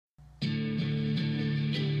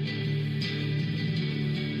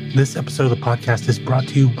This episode of the podcast is brought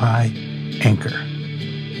to you by Anchor.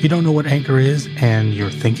 If you don't know what Anchor is and you're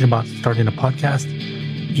thinking about starting a podcast,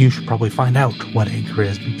 you should probably find out what Anchor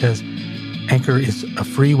is, because Anchor is a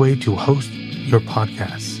free way to host your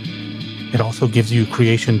podcasts. It also gives you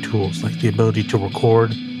creation tools like the ability to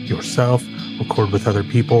record yourself, record with other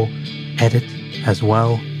people, edit as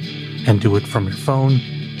well, and do it from your phone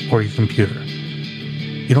or your computer.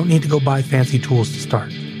 You don't need to go buy fancy tools to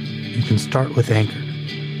start. You can start with Anchor,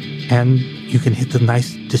 and you can hit the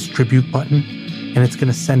nice distribute button, and it's going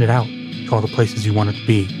to send it out to all the places you want it to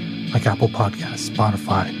be, like Apple Podcasts,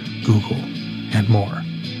 Spotify, Google, and more.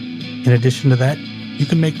 In addition to that, you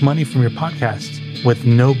can make money from your podcasts with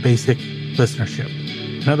no basic listenership.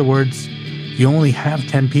 In other words, if you only have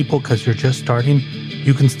 10 people because you're just starting,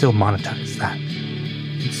 you can still monetize that.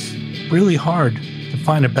 It's really hard to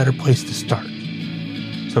find a better place to start.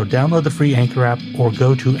 So download the free Anchor app or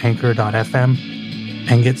go to anchor.fm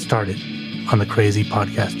and get started on the crazy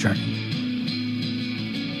podcast journey.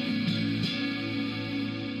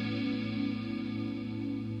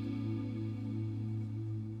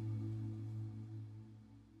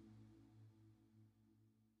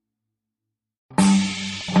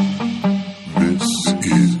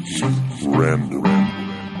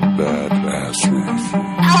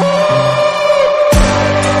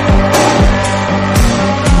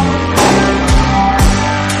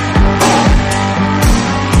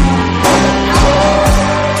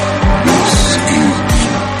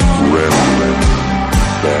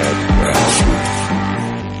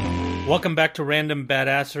 Welcome back to Random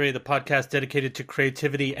Badassery, the podcast dedicated to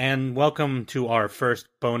creativity, and welcome to our first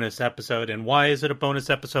bonus episode. And why is it a bonus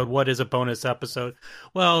episode? What is a bonus episode?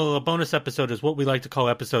 Well, a bonus episode is what we like to call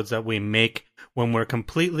episodes that we make when we're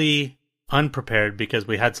completely unprepared because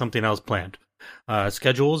we had something else planned.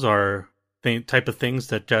 Schedules are the type of things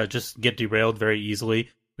that just get derailed very easily.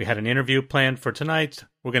 We had an interview planned for tonight.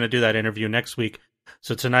 We're going to do that interview next week.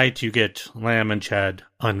 So tonight you get Lamb and Chad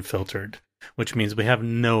unfiltered, which means we have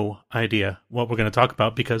no idea what we're going to talk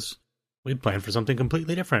about because we planned for something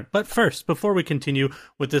completely different. But first, before we continue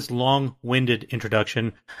with this long-winded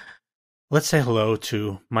introduction, let's say hello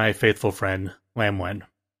to my faithful friend, Lam Wen.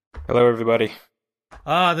 Hello, everybody.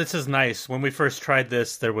 This is nice. When we first tried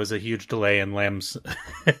this, there was a huge delay and Lam's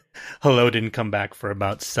hello didn't come back for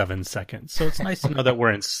about 7 seconds. So it's nice to know that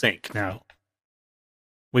we're in sync now.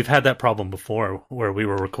 We've had that problem before where we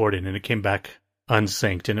were recording and it came back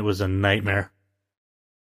unsynced, and it was a nightmare.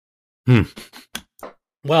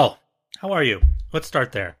 Well, how are you? Let's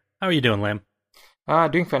start there. How are you doing, Lam?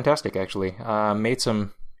 Doing fantastic, actually. Made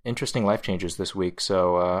some interesting life changes this week,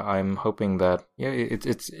 so I'm hoping that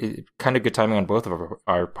it's kind of good timing on both of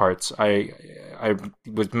our parts. I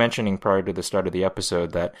was mentioning prior to the start of the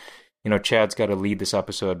episode that Chad's got to lead this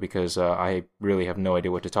episode because I really have no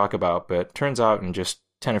idea what to talk about, but turns out in just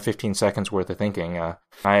 10 or 15 seconds worth of thinking,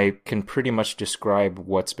 I can pretty much describe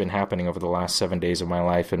what's been happening over the last 7 days of my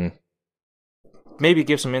life and maybe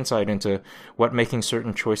give some insight into what making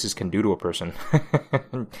certain choices can do to a person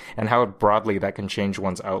and how broadly that can change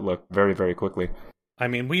one's outlook very, very quickly. I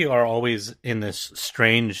mean, we are always in this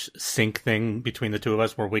strange sync thing between the two of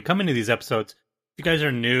us where we come into these episodes. If you guys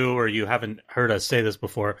are new or you haven't heard us say this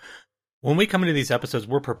before, when we come into these episodes,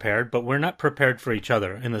 we're prepared, but we're not prepared for each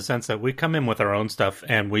other in the sense that we come in with our own stuff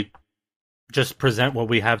and we just present what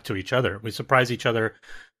we have to each other. We surprise each other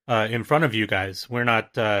in front of you guys. We're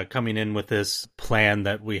not coming in with this plan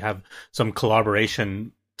that we have some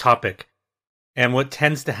collaboration topic. And what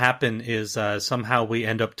tends to happen is somehow we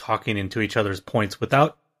end up talking into each other's points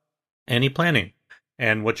without any planning.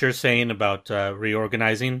 And what you're saying about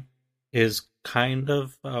reorganizing is kind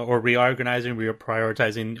of, or reorganizing,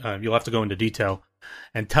 reprioritizing, you'll have to go into detail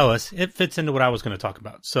and tell us. It fits into what I was going to talk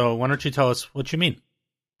about. So why don't you tell us what you mean?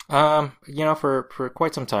 For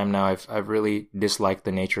quite some time now, I've really disliked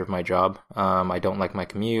the nature of my job. I don't like my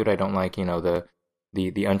commute. I don't like,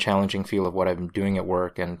 the unchallenging feel of what I'm doing at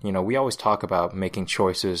work. And, we always talk about making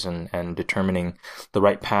choices and determining the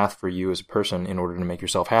right path for you as a person in order to make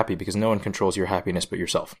yourself happy, because no one controls your happiness but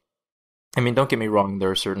yourself. I mean, don't get me wrong,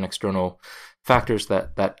 there are certain external factors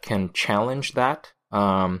that can challenge that,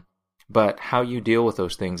 but how you deal with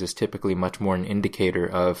those things is typically much more an indicator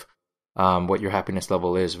of what your happiness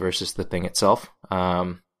level is versus the thing itself.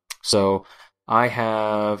 So I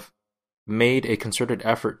have made a concerted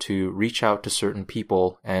effort to reach out to certain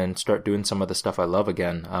people and start doing some of the stuff I love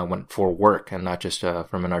again for work and not just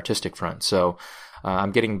from an artistic front. So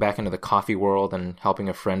I'm getting back into the coffee world and helping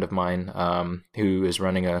a friend of mine who is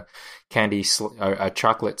running a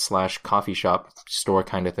chocolate/coffee shop store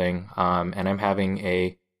kind of thing. And I'm having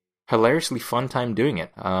a hilariously fun time doing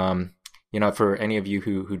it. For any of you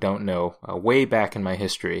who don't know, way back in my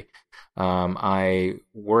history, I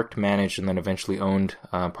worked, managed, and then eventually owned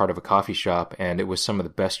part of a coffee shop, and it was some of the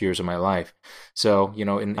best years of my life. So,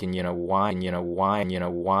 why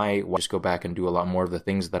just go back and do a lot more of the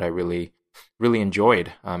things that I really, really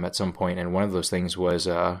enjoyed at some point. And one of those things was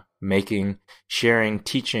making, sharing,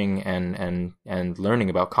 teaching, and learning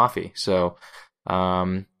about coffee. So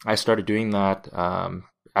I started doing that.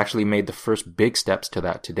 Actually made the first big steps to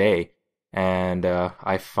that today. And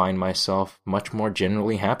I find myself much more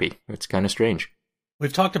generally happy. It's kind of strange.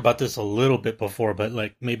 We've talked about this a little bit before, but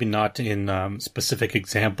like maybe not in specific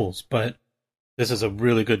examples. But this is a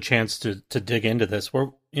really good chance to dig into this.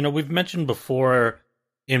 We've mentioned before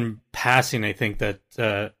in passing, I think that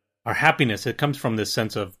our happiness, it comes from this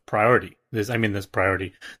sense of priority. This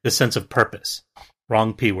sense of purpose.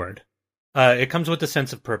 Wrong P word. It comes with a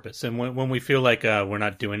sense of purpose. And when we feel like we're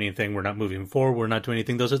not doing anything, we're not moving forward, we're not doing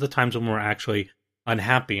anything, those are the times when we're actually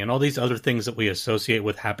unhappy. And all these other things that we associate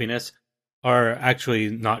with happiness are actually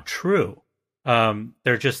not true.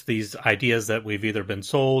 They're just these ideas that we've either been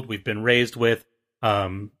sold, we've been raised with,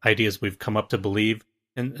 ideas we've come up to believe.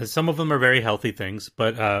 And some of them are very healthy things.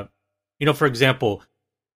 But, for example,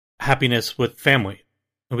 happiness with family.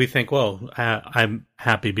 And we think, well, I'm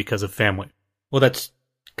happy because of family. Well, that's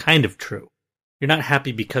kind of true. You're not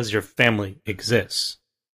happy because your family exists.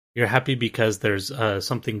 You're happy because there's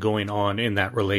something going on in that relationship.